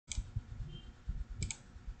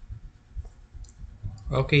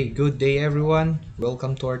Okay, good day everyone.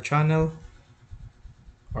 Welcome to our channel.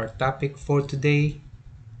 Our topic for today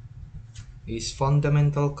is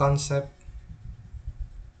fundamental concept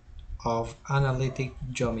of analytic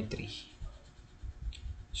geometry.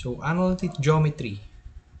 So analytic geometry.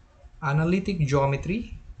 Analytic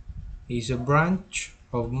geometry is a branch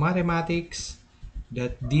of mathematics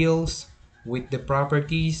that deals with the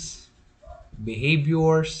properties,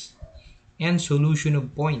 behaviors, and solution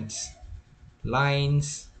of points,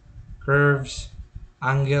 lines, curves,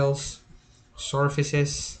 angles,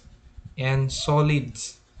 surfaces, and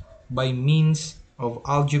solids by means of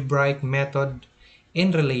algebraic method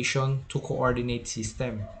in relation to coordinate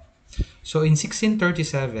system. So in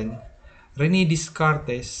 1637, René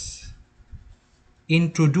Descartes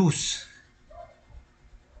introduced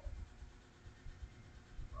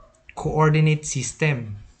coordinate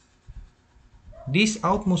system. This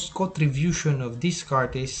utmost contribution of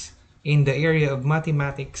Descartes in the area of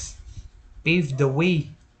mathematics paved the way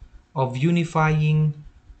of unifying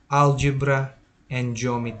algebra and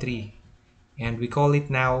geometry, and we call it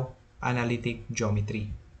now analytic geometry.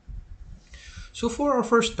 So for our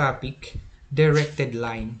first topic, directed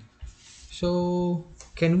line. So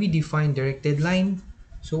can we define directed line?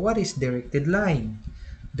 So what is directed line?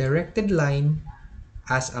 Directed line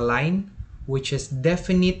as a line which has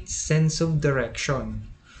definite sense of direction.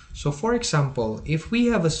 So for example, if we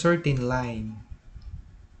have a certain line,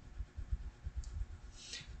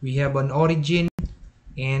 we have an origin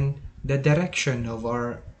and the direction of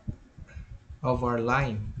our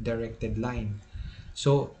line, directed line.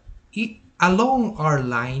 So along our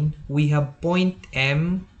line, we have point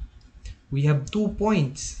M, we have 2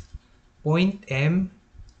 points, point M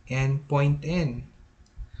and point N.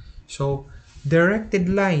 So directed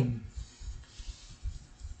line,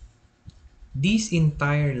 this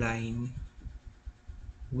entire line,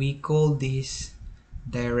 we call this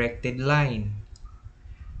directed line.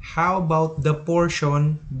 How about the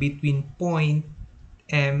portion between point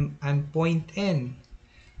M and point N?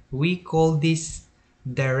 We call this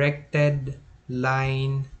directed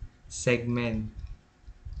line segment.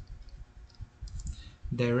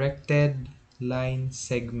 Directed line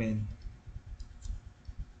segment.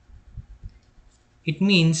 It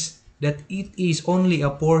means that it is only a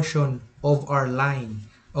portion of our line,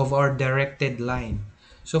 of our directed line.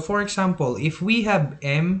 So for example, if we have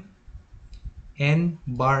M, N,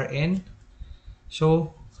 bar N,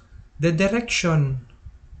 so the direction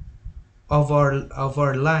of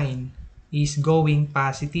our line is going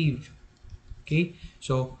positive. Okay,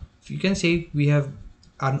 so if you can say we have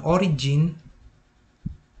an origin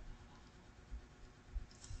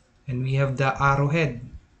and we have the arrowhead.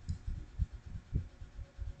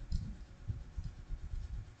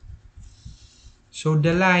 So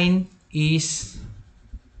the line is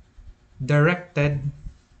directed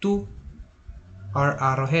to our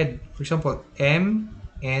arrowhead. For example, M,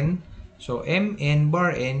 N. So M, N,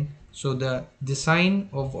 bar N. So the sign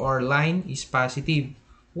of our line is positive.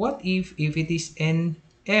 What if it is N,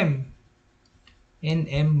 M? N,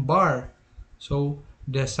 M, bar. So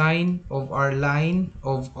the sign of our line,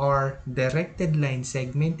 of our directed line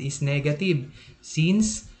segment is negative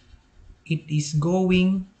since it is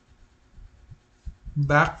going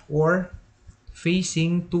back or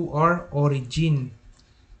facing to our origin.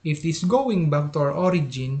 If it's going back to our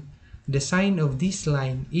origin, the sign of this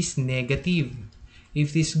line is negative.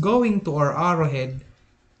 If it's going to our arrowhead,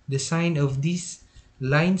 the sign of this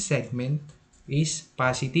line segment is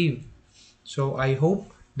positive. So I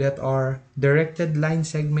hope that our directed line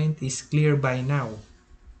segment is clear by now.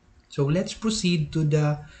 So let's proceed to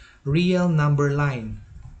the real number line.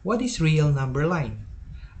 What is real number line?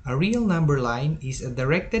 A real number line is a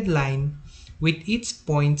directed line with its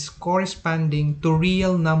points corresponding to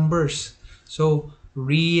real numbers. So,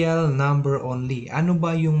 real number only. Ano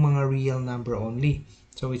ba yung mga real number only?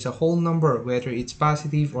 So, it's a whole number, whether it's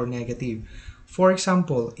positive or negative. For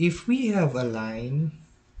example, if we have a line,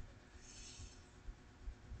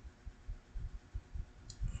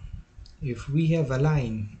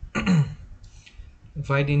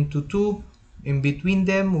 divided into two, in between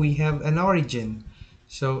them we have an origin.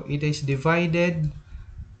 So, it is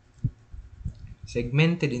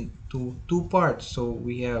segmented into two parts. So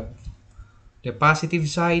we have the positive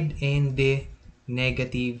side and the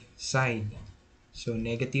negative side. So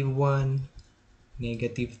 -1,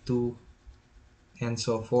 -2, and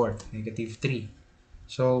so forth, -3.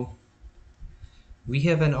 So we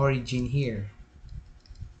have an origin here.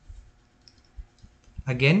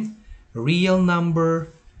 Again, real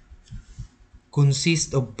number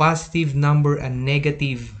consists of positive number and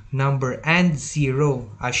negative number and zero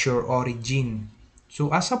as your origin.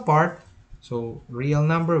 So as a part, So real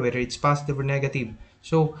number, whether it's positive or negative.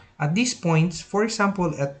 So at these points, for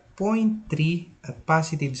example, at point 3 at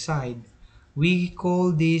positive side, we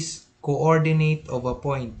call this coordinate of a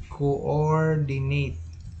point. Coordinate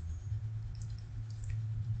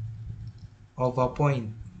of a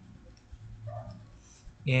point.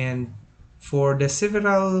 And for the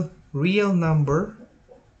several real number,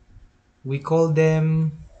 we call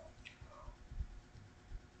them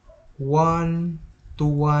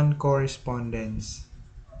one-to-one correspondence.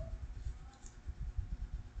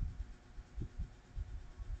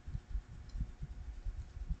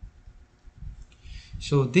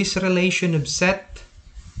 So this relation of set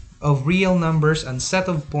of real numbers and set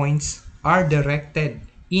of points are directed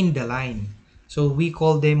in the line. So we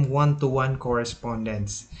call them one-to-one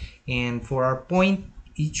correspondence. And for our point,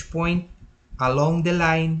 each point along the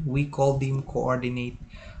line, we call them coordinate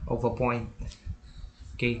of a point.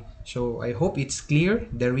 Okay, so I hope it's clear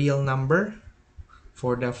the real number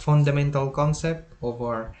for the fundamental concept of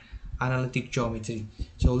our analytic geometry.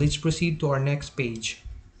 So let's proceed to our next page.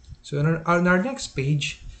 So on our next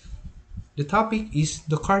page, the topic is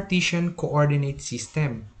the Cartesian coordinate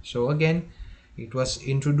system. So again, it was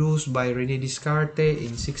introduced by René Descartes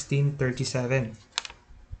in 1637.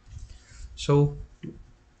 So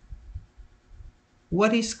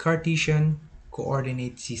what is Cartesian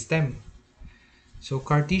coordinate system? So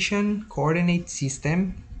Cartesian coordinate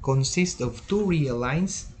system consists of two real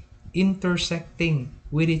lines intersecting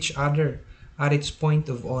with each other at its point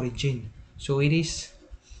of origin. So it is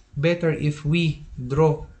better if we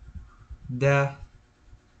draw the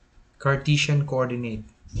Cartesian coordinate.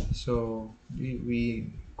 So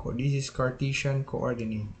this is Cartesian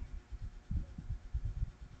coordinate.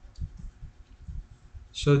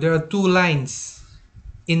 So there are two lines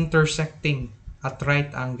intersecting at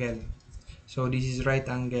right angle. So this is right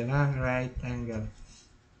angle, right angle.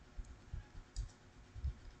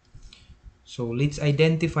 So let's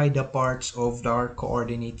identify the parts of our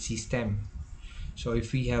coordinate system. So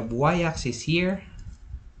if we have y-axis here,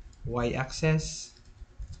 y-axis,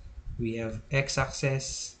 we have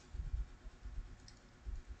x-axis.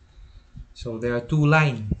 So there are two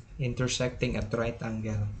lines intersecting at right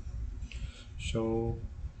angle. So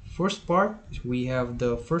first part, we have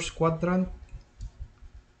the first quadrant.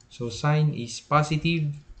 So sign is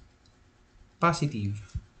positive,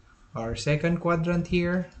 positive. Our second quadrant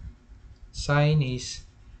here, sign is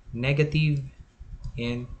negative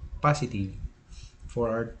and positive. For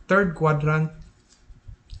our third quadrant,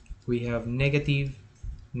 we have negative,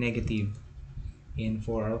 negative. And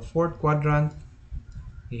for our fourth quadrant,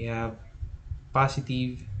 we have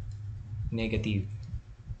positive, negative.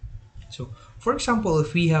 So for example,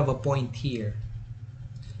 if we have a point here,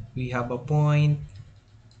 we have a point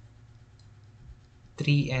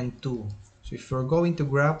 3 and 2. So if you're going to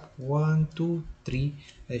graph 1, 2, 3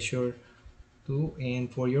 as your 2, and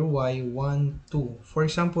for your y 1, 2. For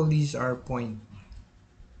example, this is our point.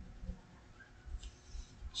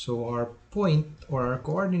 So our point or our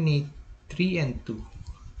coordinate 3 and 2.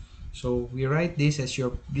 So we write this as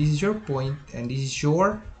this is your point and this is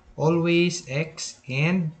your always x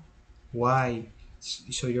and y.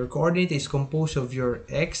 So your coordinate is composed of your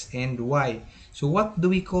x and y. So what do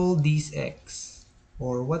we call this x?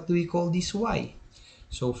 Or what do we call this y?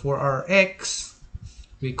 So for our x,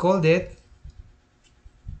 we called it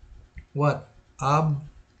what? Abscissa.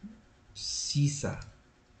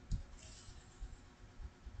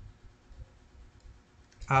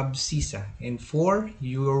 Abscissa. And for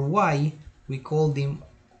your y, we call them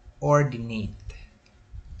ordinate.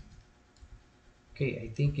 Okay, I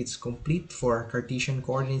think it's complete for our Cartesian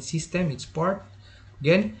coordinate system. It's part.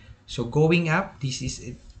 Again, so going up, this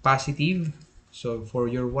is positive. So for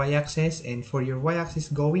your y-axis, and for your y-axis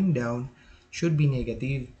going down should be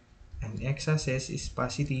negative. And x-axis is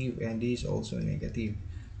positive and this is also negative.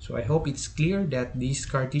 So I hope it's clear that this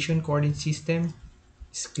Cartesian coordinate system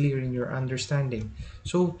is clear in your understanding.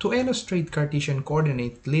 So to illustrate Cartesian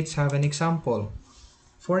coordinate, let's have an example.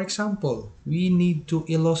 For example, we need to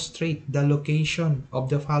illustrate the location of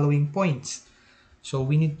the following points. So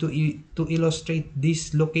we need to illustrate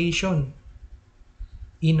this location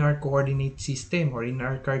in our coordinate system or in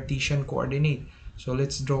our Cartesian coordinate. So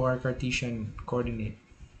let's draw our Cartesian coordinate.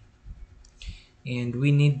 And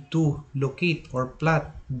we need to locate or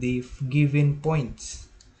plot the given points.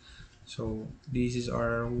 So this is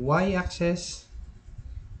our y-axis,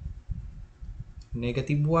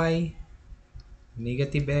 negative y,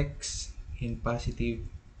 negative x, and positive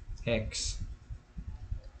x.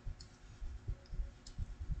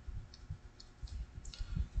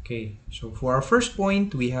 Okay, so for our first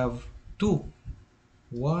point, we have 2.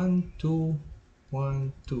 1, 2,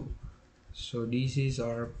 1, 2. So this is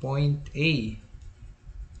our point A.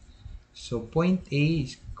 So point A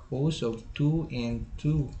is composed of 2 and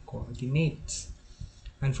 2 coordinates.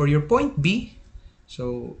 And for your point B,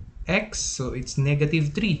 so x, so it's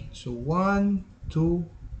negative 3. So 1, 2,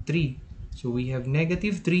 3. So we have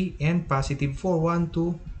negative 3 and positive 4. 1,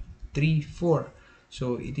 2, 3, 4.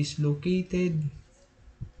 So it is located.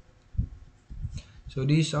 So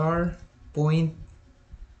these are point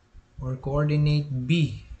or coordinate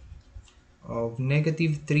B of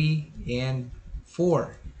negative 3 and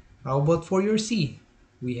 4. How about for your C?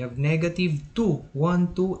 We have negative 2,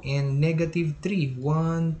 1, 2, and negative 3,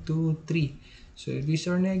 1, 2, 3. So these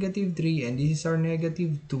are negative 3 and this is our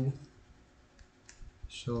negative 2.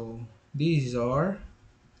 So this is our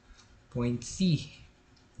point C.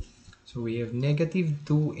 So we have negative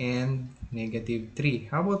 2 and negative 3.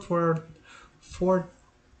 How about for fourth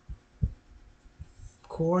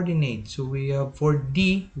coordinate? So we have for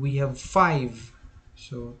D, we have 5.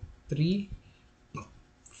 So 3,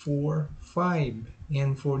 4, 5.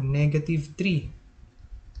 And for negative 3.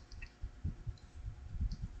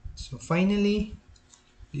 So finally,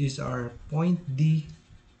 this is our point D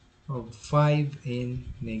of 5 and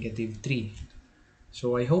negative 3.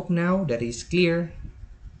 So I hope now that is clear.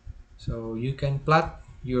 So you can plot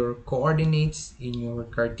your coordinates in your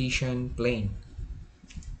Cartesian plane.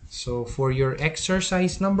 So for your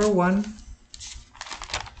exercise number 1,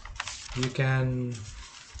 you can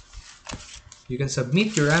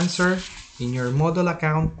submit your answer in your Moodle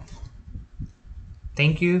account.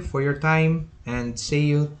 Thank you for your time and see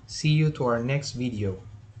you to our next video.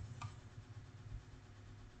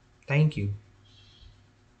 Thank you.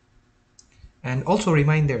 And also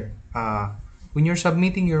reminder, when you're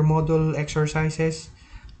submitting your model exercises,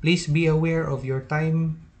 please be aware of your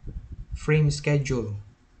time frame schedule.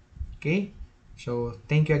 Okay? So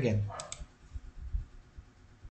thank you again.